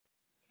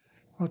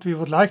What we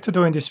would like to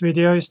do in this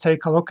video is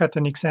take a look at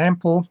an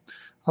example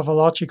of a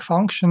logic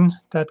function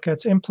that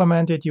gets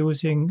implemented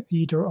using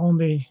either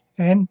only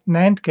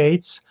NAND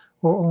gates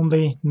or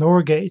only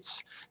NOR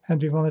gates.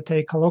 And we want to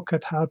take a look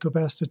at how to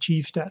best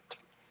achieve that.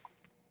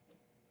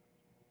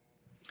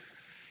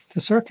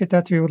 The circuit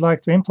that we would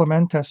like to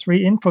implement has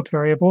three input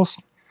variables,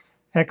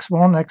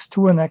 x1,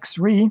 x2, and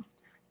x3,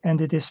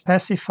 and it is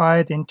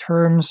specified in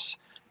terms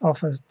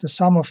of the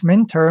sum of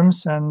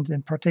minterms, and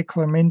in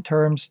particular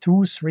minterms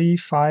 2, 3,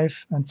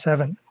 5, and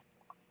 7.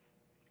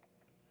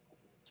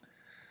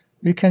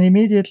 We can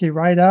immediately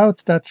write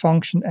out that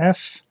function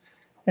f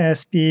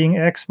as being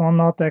x1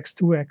 not,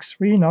 x2,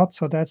 x3 not,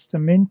 so that's the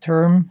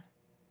minterm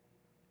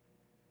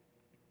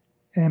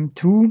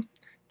m2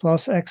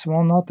 plus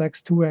x1 not,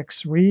 x2,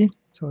 x3,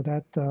 so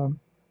that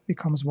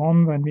becomes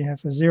 1 when we have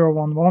a 0,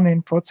 1, 1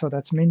 input, so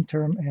that's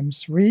minterm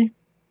m3.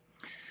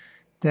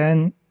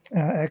 Then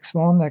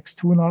x1,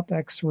 x2 not,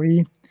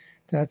 x3,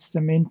 that's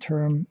the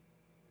minterm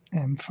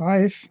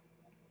m5,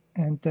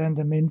 and then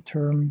the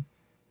minterm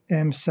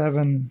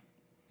m7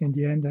 in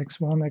the end,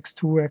 x1,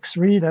 x2,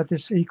 x3, that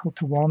is equal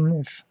to 1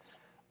 if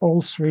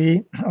all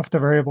three of the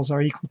variables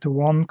are equal to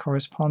 1,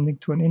 corresponding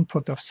to an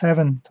input of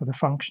 7 to the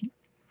function.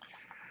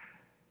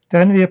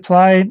 Then we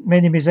apply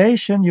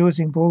minimization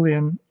using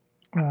Boolean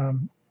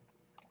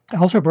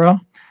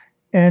algebra,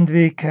 and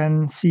we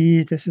can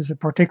see, this is a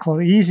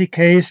particularly easy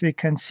case, we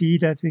can see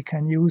that we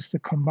can use the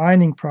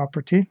combining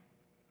property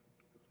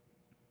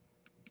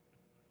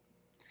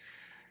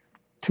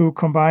to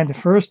combine the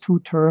first two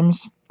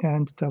terms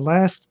and the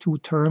last two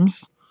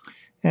terms,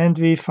 and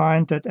we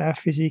find that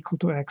f is equal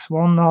to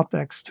x1 not,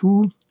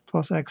 x2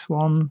 plus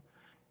x1,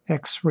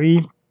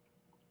 x3,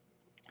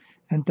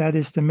 and that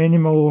is the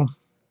minimal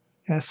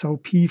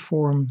SOP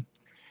form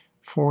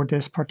for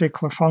this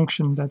particular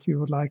function that we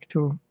would like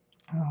to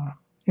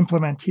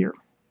implement here.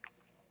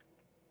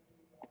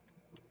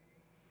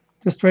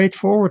 The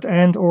straightforward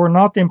and or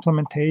not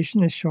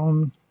implementation is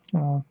shown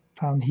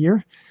down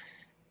here.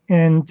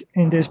 And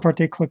in this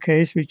particular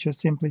case, we just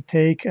simply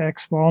take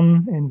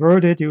x1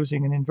 inverted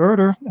using an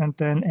inverter and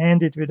then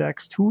AND it with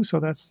x2,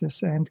 so that's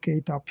this AND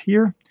gate up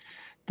here.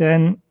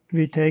 Then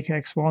we take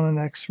x1 and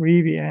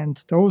x3, we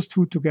AND those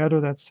two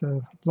together, that's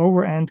the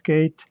lower AND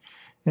gate,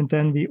 and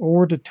then we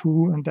OR the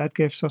two, and that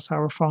gives us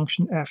our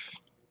function f.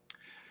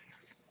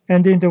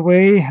 And in the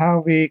way how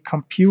we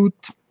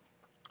compute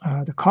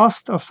the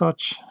cost of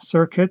such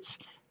circuits,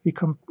 we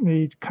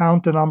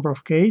count the number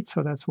of gates,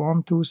 so that's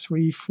 1, 2,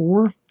 3,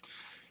 4.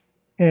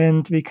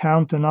 And we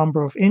count the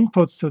number of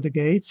inputs to the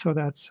gate, so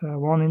that's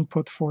one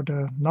input for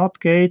the NOT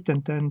gate,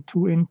 and then 2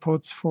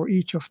 inputs for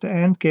each of the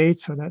AND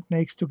gates, so that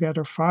makes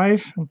together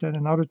 5, and then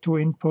another 2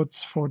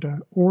 inputs for the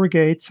OR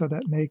gate, so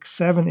that makes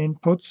 7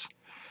 inputs.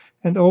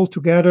 And all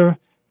together,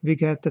 we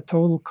get the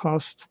total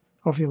cost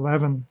of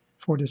 11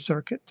 for the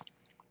circuit.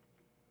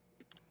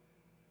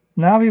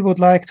 Now we would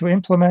like to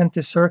implement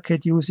the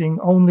circuit using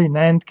only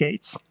NAND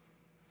gates.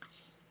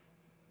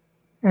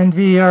 And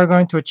we are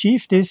going to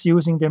achieve this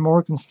using De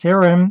Morgan's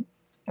theorem.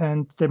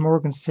 And De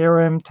Morgan's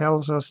theorem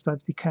tells us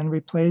that we can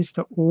replace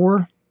the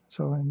OR,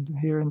 so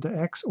here in the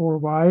X or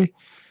Y,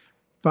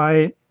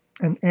 by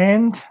an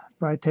AND,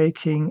 by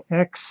taking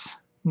X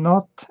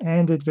not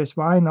ANDed with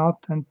Y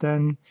not, and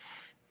then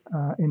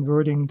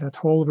inverting that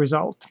whole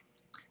result.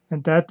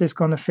 And that is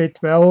going to fit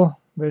well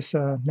with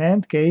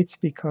NAND gates,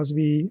 because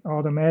we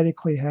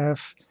automatically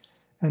have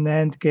an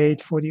AND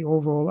gate for the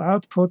overall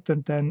output,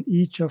 and then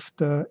each of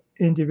the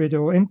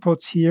individual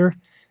inputs here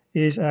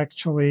is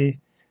actually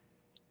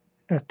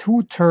a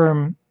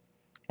 2-term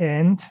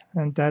AND,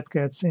 and that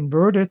gets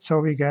inverted,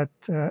 so we get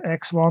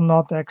x1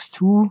 not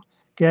x2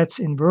 gets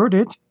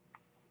inverted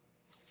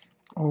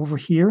over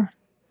here,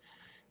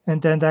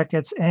 and then that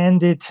gets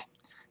ANDed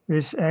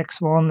with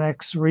x1,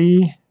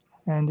 x3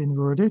 and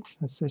inverted,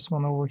 that's this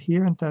one over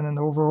here, and then an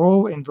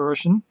overall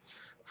inversion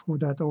for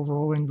that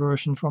overall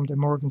inversion from De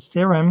Morgan's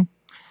theorem.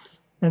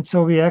 And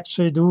so we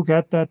actually do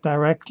get that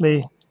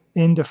directly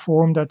in the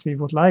form that we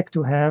would like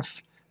to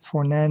have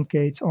for NAND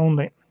gates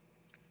only.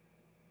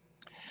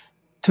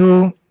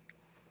 To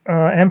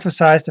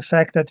emphasize the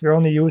fact that we're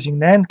only using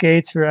NAND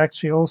gates, we're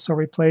actually also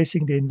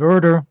replacing the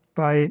inverter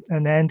by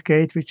an AND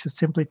gate, which should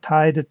simply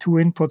tie the two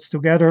inputs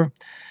together,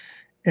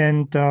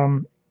 and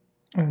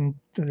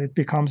it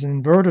becomes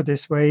an inverter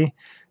this way.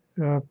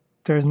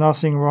 There's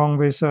nothing wrong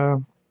with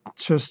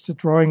just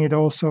drawing it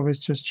also with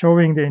just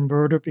showing the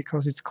inverter,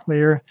 because it's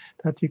clear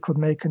that we could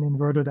make an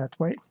inverter that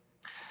way.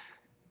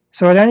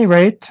 So at any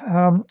rate,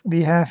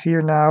 we have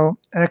here now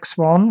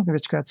x1,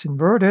 which gets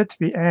inverted.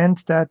 We AND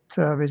that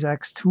with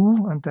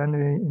x2, and then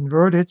we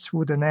invert it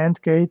through the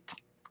NAND gate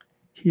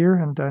here,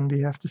 and then we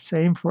have the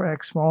same for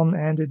x1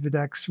 ANDed with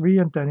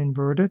x3, and then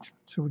inverted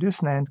through this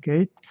NAND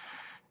gate.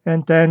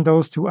 And then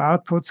those two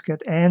outputs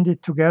get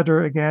ANDed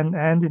together again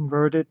and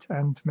inverted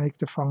and make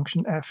the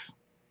function f.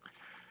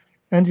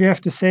 And we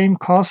have the same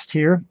cost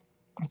here.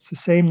 It's the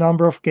same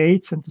number of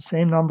gates and the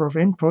same number of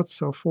inputs,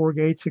 so 4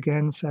 gates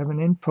again, 7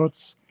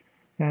 inputs,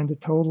 and the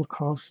total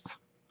cost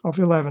of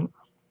 11.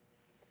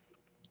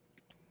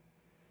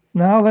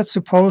 Now let's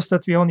suppose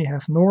that we only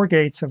have NOR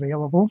gates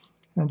available,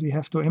 and we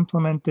have to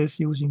implement this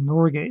using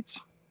NOR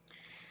gates.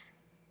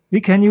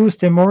 We can use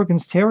De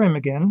Morgan's theorem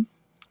again.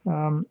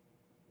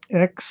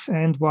 X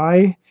and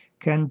Y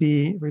can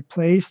be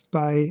replaced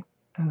by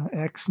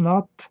X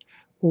naught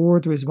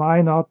ORed with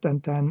Y naught,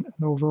 and then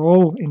an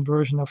overall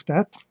inversion of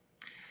that.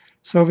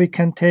 So we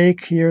can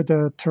take here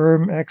the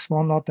term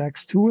x1 naught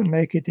x2 and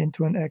make it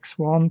into an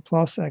x1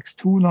 plus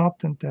x2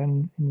 naught and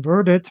then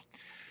invert it.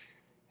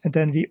 And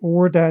then we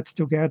OR that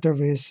together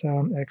with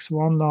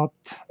x1 naught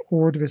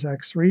ORed with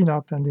x3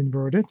 naught and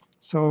invert it.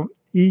 So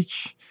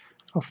each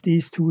of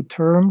these two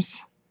terms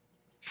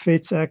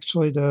fits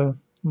actually the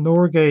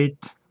NOR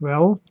gate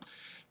well,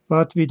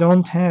 but we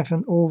don't have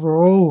an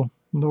overall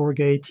NOR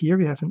gate here.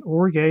 We have an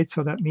OR gate,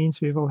 so that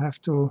means we will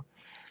have to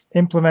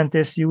implement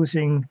this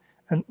using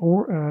an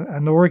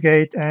OR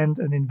gate and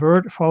an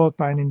invert followed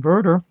by an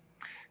inverter.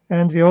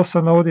 And we also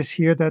notice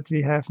here that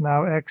we have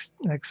now x1,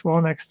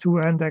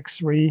 x2, and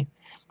x3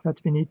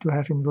 that we need to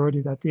have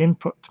inverted at the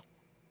input.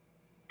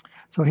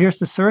 So here's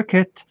the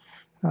circuit.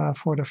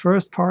 For the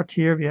first part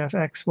here, we have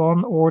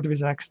x1 ORed with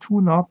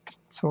x2 naught.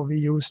 So we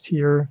used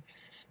here,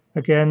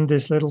 again,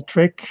 this little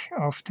trick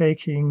of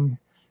taking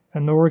a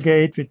NOR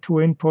gate with two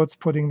inputs,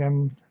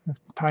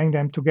 tying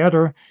them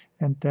together,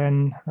 and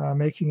then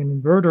making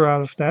an inverter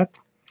out of that.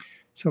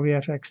 So we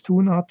have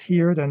x2 naught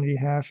here, then we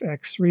have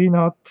x3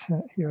 naught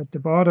here at the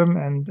bottom,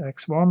 and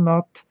x1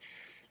 naught.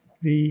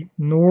 We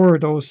NOR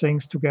those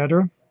things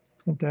together,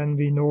 and then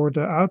we NOR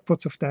the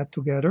outputs of that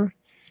together.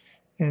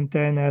 And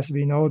then, as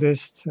we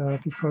noticed,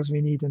 because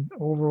we need an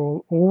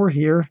overall OR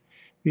here,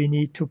 we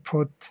need to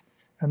put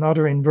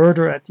another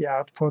inverter at the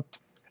output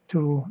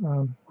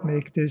to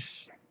make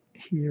this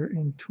here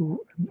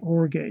into an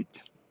OR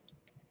gate.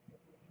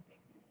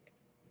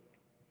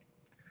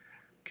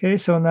 Okay,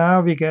 so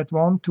now we get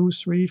 1, 2,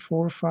 3,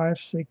 4, 5,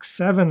 6,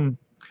 7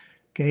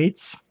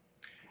 gates,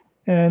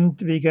 and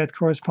we get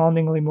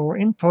correspondingly more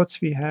inputs.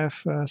 We have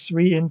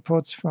 3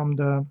 inputs from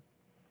the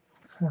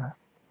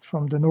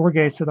NOR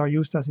gates that are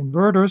used as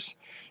inverters,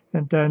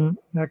 and then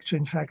actually,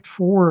 in fact,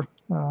 4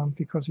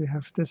 because we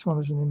have this one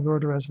as an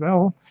inverter as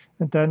well,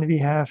 and then we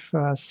have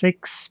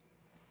 6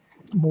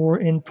 more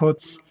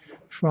inputs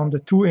from the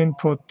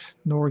 2-input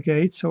NOR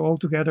gates. So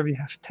altogether, we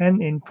have 10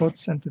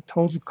 inputs, and the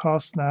total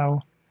cost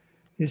now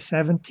is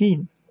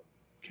 17,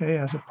 okay,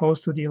 as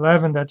opposed to the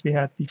 11 that we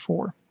had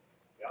before.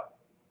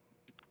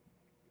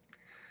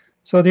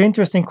 So the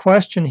interesting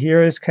question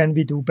here is, can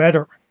we do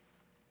better?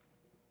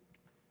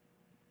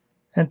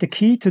 And the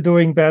key to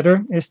doing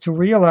better is to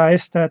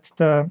realize that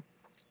the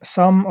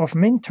sum of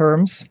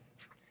minterms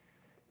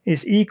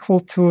is equal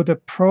to the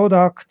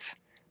product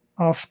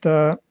of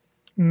the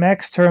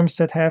max terms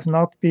that have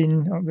not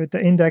been, with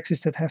the indexes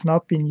that have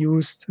not been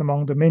used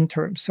among the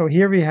minterms. So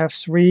here we have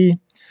 3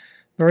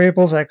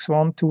 variables,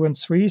 x1, 2, and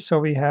 3. So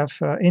we have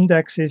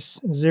indexes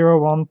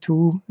 0, 1,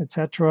 2,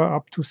 etc.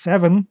 up to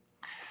 7.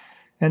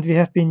 And we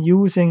have been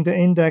using the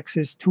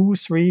indexes 2,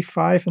 3,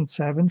 5, and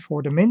 7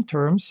 for the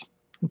minterms.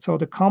 And so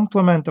the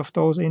complement of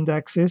those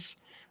indexes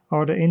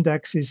are the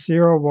indexes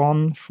 0,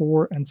 1,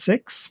 4, and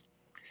 6.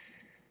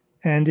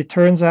 And it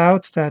turns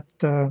out that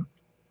the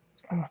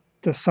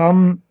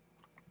sum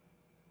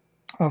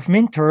of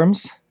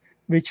minterms,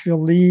 which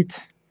will lead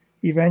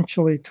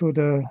eventually to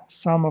the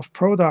sum of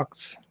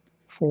products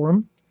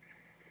form,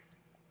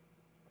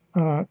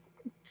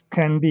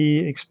 can be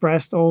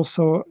expressed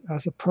also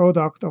as a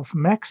product of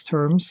max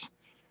terms,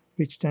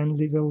 which then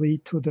will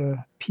lead to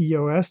the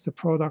POS, the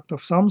product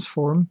of sums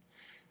form,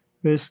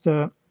 with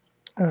the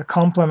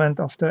complement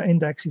of the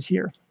indexes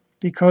here.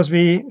 Because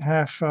we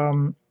have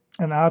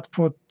an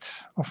output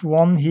of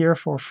 1 here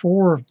for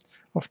 4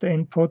 of the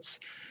inputs,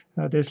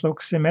 this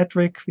looks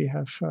symmetric. We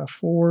have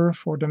 4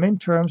 for the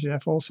minterms. We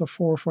have also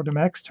 4 for the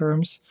max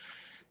terms.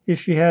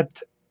 If we had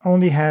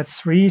only had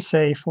 3,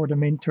 say, for the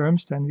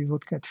minterms, then we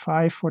would get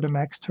 5 for the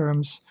max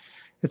terms,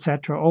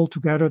 etc.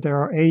 Altogether, there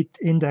are 8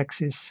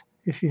 indexes.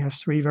 If we have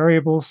 3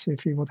 variables,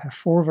 if we would have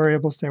 4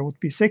 variables, there would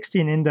be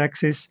 16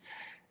 indexes,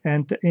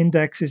 and the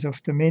indexes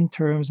of the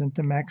minterms and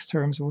the max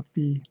terms would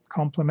be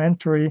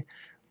complementary,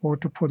 or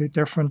to put it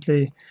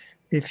differently,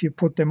 if you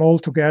put them all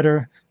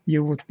together,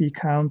 you would be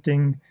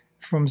counting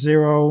from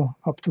 0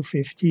 up to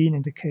 15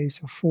 in the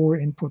case of 4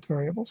 input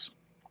variables.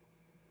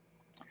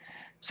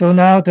 So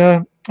now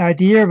the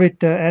idea with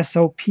the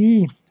SOP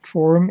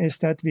form is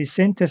that we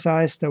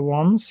synthesize the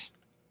ones.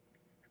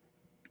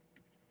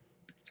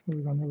 So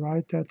we're going to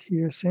write that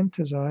here,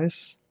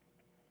 synthesize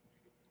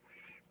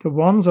the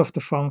ones of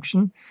the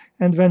function.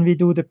 And when we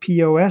do the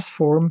POS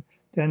form,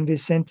 then we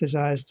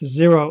synthesize the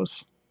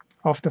zeros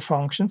of the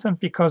functions. And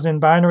because in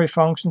binary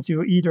functions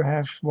you either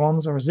have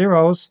ones or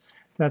zeros,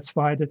 that's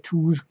why the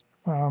 2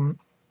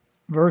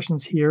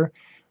 versions here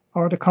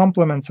are the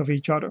complements of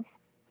each other.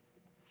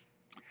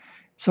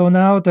 So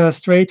now the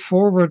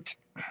straightforward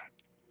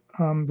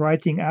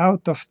writing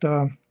out of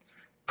the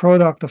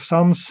product of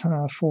sums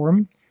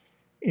form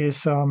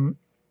is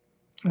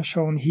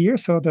shown here.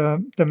 So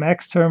the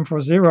max term for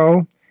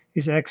 0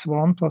 is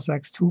x1 plus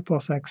x2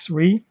 plus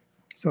x3.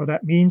 So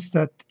that means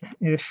that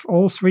if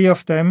all three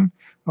of them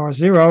are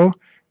 0,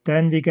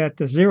 then we get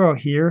the 0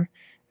 here.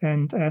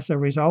 And as a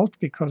result,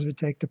 because we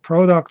take the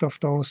product of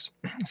those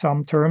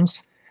sum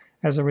terms,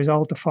 as a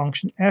result, the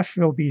function f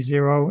will be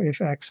 0 if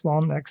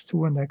x1,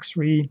 x2, and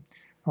x3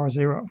 are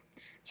 0.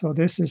 So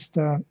this is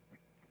the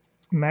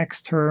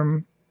max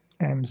term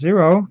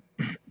m0.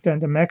 Then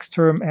the max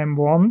term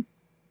m1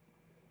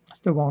 is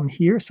the one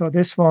here. So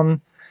this one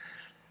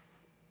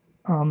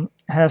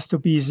has to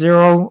be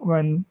 0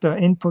 when the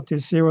input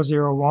is 0,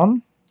 0,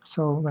 1.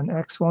 So when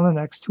x1 and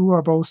x2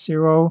 are both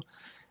 0,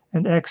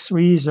 and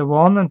x3 is a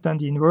 1, and then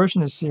the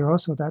inversion is 0,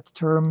 so that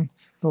term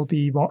will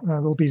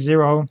be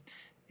 0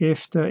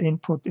 if the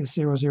input is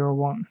 0, 0,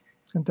 1.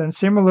 And then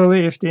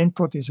similarly, if the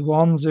input is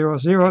 1, 0,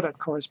 0, that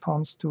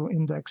corresponds to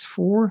index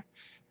 4.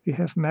 We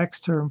have max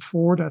term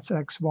 4, that's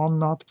x1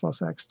 naught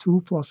plus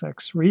x2 plus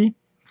x3.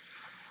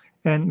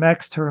 And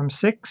max term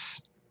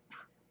 6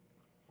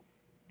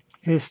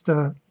 is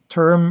the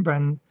term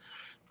when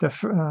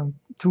the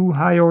two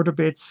high-order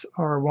bits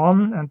are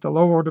 1 and the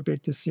low-order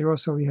bit is 0,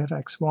 so we have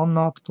x1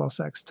 naught plus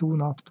x2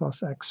 naught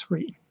plus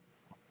x3.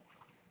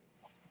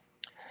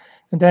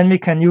 And then we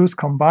can use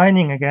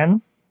combining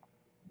again.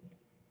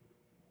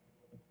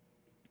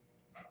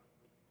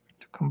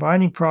 The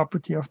combining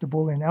property of the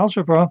Boolean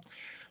algebra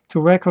to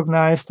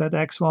recognize that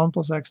x1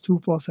 plus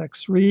x2 plus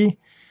x3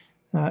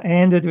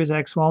 ANDed with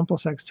x1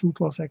 plus x2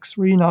 plus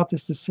x3 naught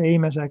is the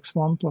same as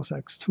x1 plus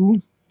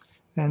x2.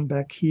 And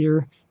back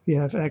here we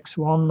have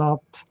x1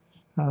 naught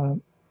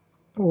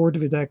ORed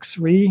with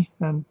x3,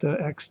 and the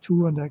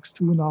x2 and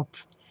x2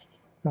 naught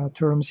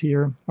terms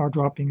here are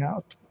dropping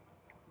out.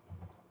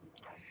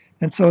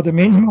 And so the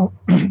minimal,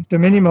 the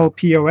minimal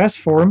POS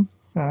form,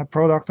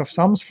 product of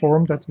sums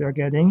form that we are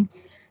getting,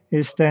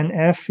 is then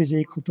f is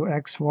equal to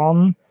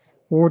x1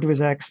 ORed with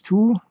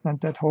x2,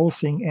 and that whole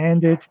thing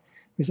ANDed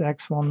with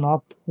x1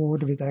 naught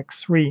ORed with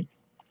x3.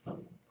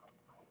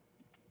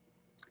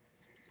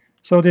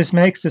 So this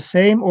makes the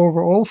same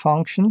overall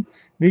function.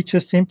 We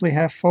just simply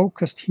have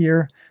focused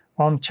here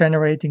on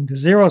generating the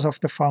zeros of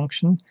the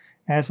function,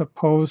 as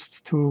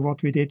opposed to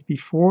what we did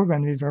before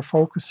when we were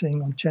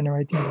focusing on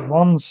generating the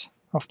ones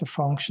of the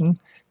function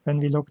when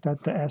we looked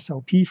at the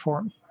SOP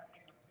form.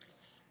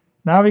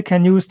 Now we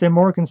can use De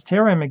Morgan's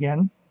theorem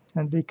again,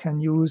 and we can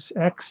use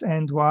x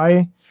and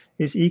y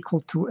is equal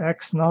to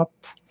x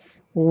naught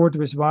ORed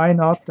with y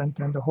naught, and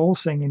then the whole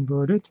thing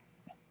inverted.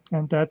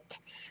 And that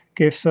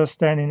gives us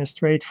then in a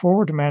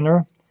straightforward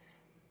manner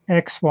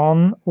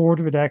x1 ORed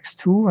with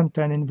x2 and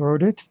then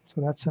inverted,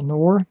 so that's a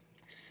NOR.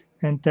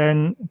 And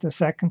then the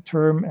second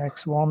term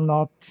x1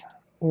 naught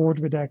ORed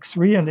with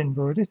x3 and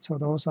inverted, so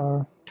those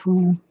are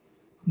two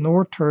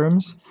NOR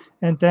terms.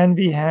 And then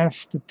we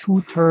have the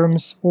two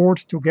terms ORed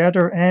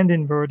together and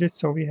inverted,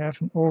 so we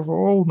have an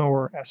overall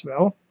NOR as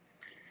well.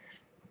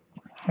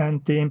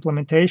 And the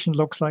implementation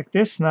looks like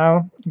this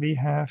now. We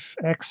have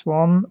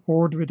x1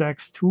 ORed with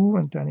x2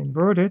 and then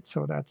inverted,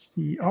 so that's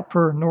the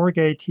upper NOR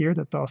gate here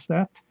that does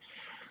that.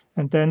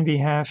 And then we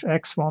have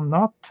x1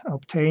 naught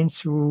obtained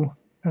through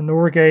a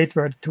NOR gate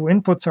where the two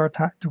inputs are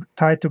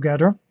tied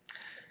together,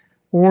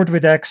 ORed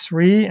with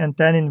x3 and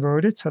then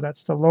inverted, so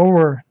that's the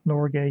lower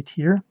NOR gate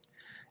here.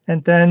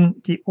 And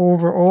then the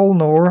overall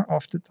NOR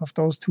of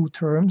those two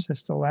terms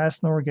is the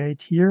last NOR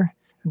gate here,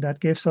 and that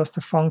gives us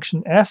the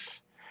function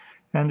f.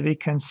 And we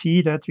can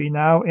see that we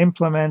now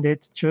implement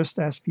it just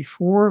as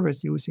before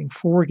with using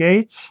 4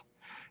 gates,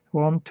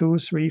 1, 2,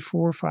 3,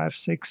 4, 5,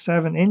 6,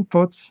 7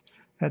 inputs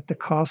at the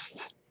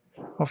cost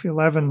of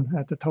 11,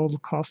 at the total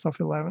cost of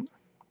 11.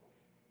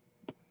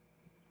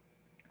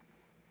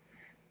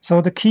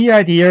 So the key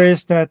idea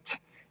is that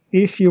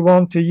if you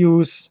want to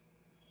use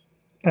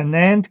a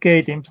NAND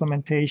gate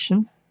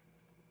implementation,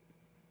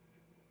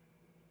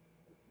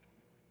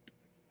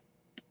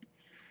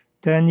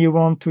 then you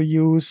want to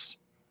use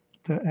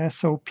the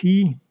SOP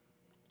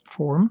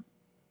form,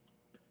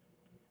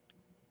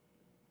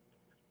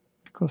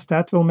 because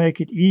that will make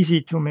it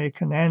easy to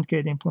make an AND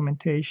gate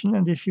implementation.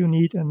 And if you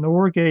need a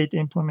NOR gate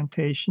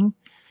implementation,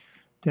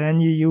 then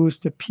you use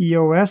the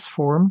POS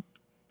form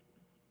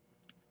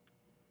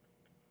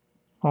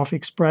of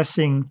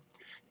expressing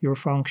your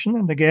function.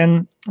 And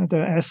again,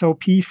 the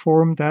SOP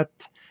form, that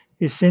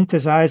is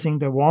synthesizing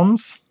the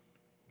ones.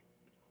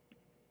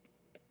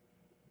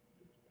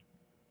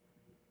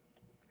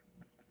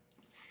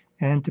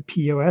 And the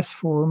POS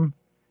form,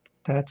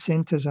 that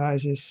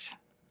synthesizes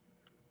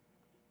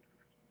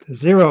the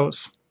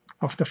zeros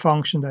of the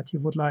function that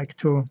you would like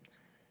to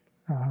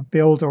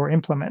build or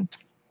implement.